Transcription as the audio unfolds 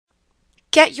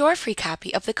Get your free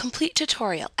copy of the complete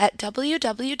tutorial at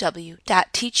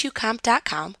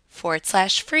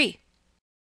www.teachucomp.com/free.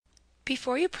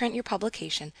 Before you print your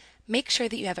publication, make sure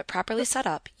that you have it properly set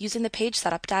up using the Page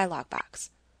Setup dialog box.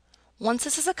 Once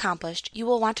this is accomplished, you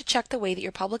will want to check the way that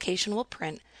your publication will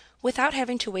print without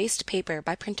having to waste paper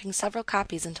by printing several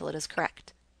copies until it is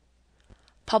correct.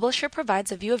 Publisher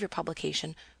provides a view of your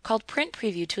publication called Print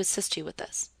Preview to assist you with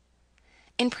this.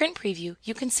 In Print Preview,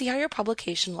 you can see how your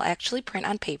publication will actually print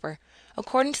on paper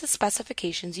according to the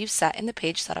specifications you've set in the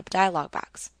Page Setup dialog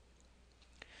box.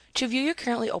 To view your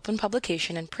currently open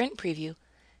publication in Print Preview,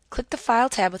 click the File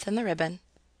tab within the ribbon,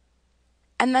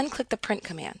 and then click the Print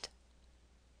command.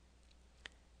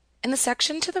 In the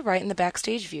section to the right in the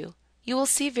Backstage view, you will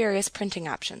see various printing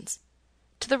options.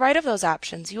 To the right of those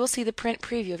options, you will see the Print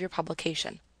Preview of your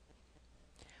publication.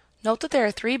 Note that there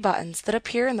are 3 buttons that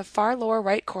appear in the far lower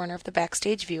right corner of the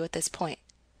Backstage view at this point.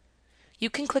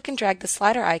 You can click and drag the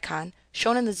slider icon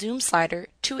shown in the Zoom slider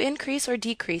to increase or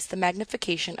decrease the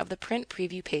magnification of the Print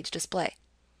Preview page display.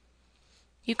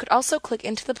 You could also click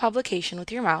into the publication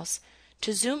with your mouse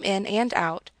to zoom in and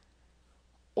out,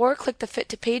 or click the Fit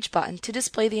to Page button to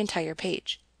display the entire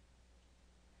page.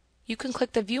 You can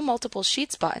click the View Multiple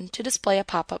Sheets button to display a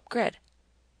pop-up grid.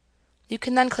 You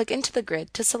can then click into the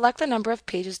grid to select the number of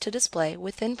pages to display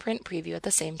within Print Preview at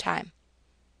the same time.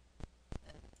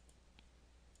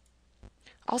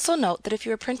 Also note that if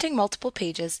you are printing multiple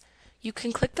pages, you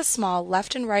can click the small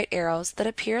left and right arrows that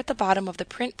appear at the bottom of the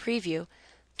Print Preview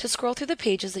to scroll through the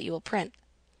pages that you will print.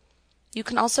 You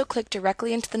can also click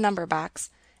directly into the number box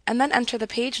and then enter the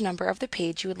page number of the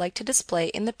page you would like to display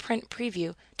in the Print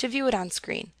Preview to view it on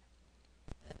screen.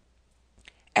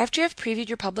 After you have previewed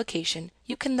your publication,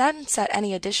 you can then set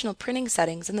any additional printing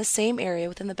settings in the same area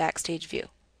within the Backstage view.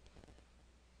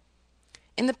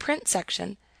 In the Print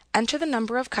section, enter the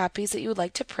number of copies that you would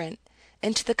like to print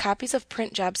into the Copies of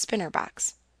Print Job spinner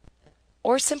box,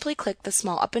 or simply click the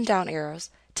small up and down arrows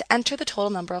to enter the total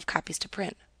number of copies to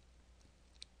print.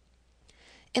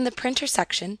 In the Printer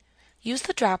section, use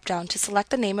the drop-down to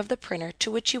select the name of the printer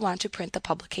to which you want to print the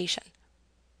publication.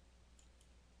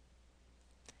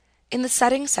 In the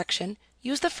Settings section,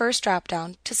 use the first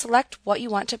drop-down to select what you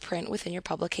want to print within your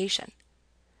publication.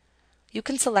 You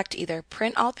can select either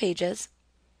Print All Pages,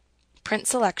 Print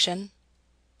Selection,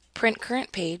 Print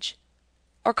Current Page,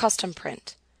 or Custom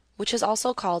Print, which is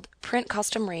also called Print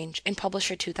Custom Range in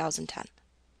Publisher 2010.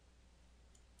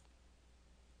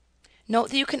 Note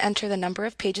that you can enter the number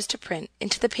of pages to print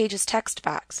into the Pages text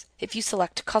box if you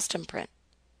select Custom Print.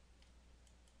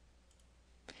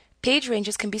 Page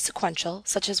ranges can be sequential,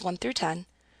 such as 1 through 10,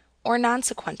 or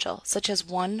non-sequential, such as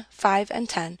 1, 5, and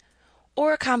 10,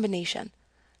 or a combination,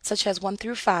 such as 1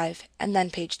 through 5 and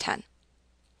then page 10.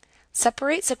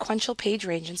 Separate sequential page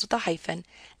ranges with a hyphen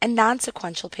and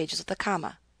non-sequential pages with a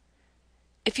comma.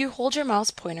 If you hold your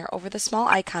mouse pointer over the small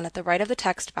icon at the right of the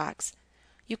text box,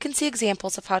 you can see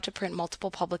examples of how to print multiple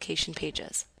publication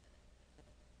pages.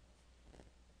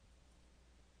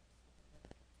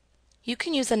 You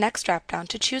can use the next drop-down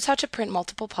to choose how to print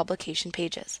multiple publication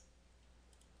pages.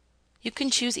 You can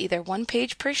choose either 1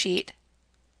 page per sheet,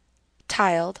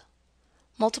 tiled,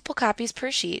 multiple copies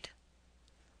per sheet,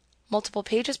 multiple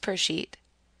pages per sheet,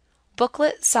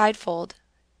 booklet, sidefold,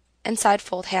 and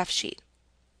sidefold half sheet.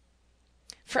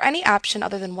 For any option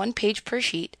other than 1 page per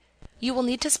sheet, you will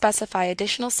need to specify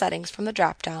additional settings from the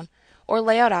drop-down or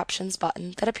Layout Options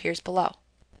button that appears below.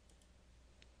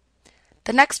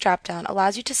 The next drop-down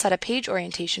allows you to set a page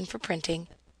orientation for printing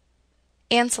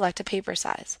and select a paper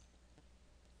size.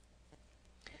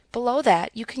 Below that,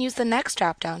 you can use the next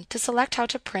drop-down to select how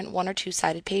to print 1 or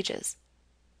 2-sided pages.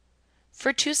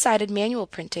 For 2-sided manual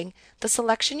printing, the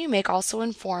selection you make also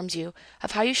informs you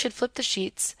of how you should flip the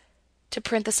sheets to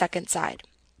print the second side.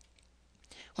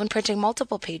 When printing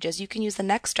multiple pages, you can use the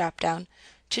next drop-down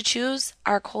to choose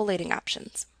our collating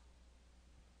options.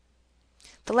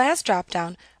 The last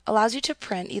drop-down allows you to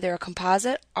print either a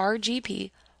composite,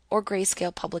 RGB, or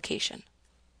grayscale publication.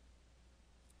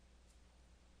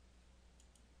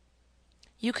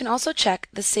 You can also check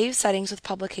the Save Settings with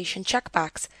Publication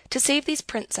checkbox to save these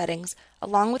print settings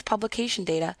along with publication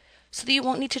data so that you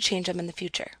won't need to change them in the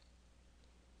future.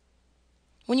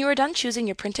 When you are done choosing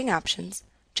your printing options,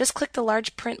 just click the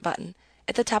large Print button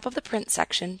at the top of the Print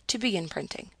section to begin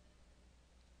printing.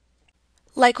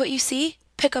 Like what you see?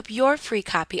 Pick up your free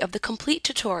copy of the complete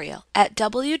tutorial at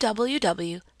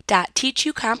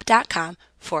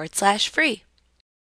www.teachucomp.com/free.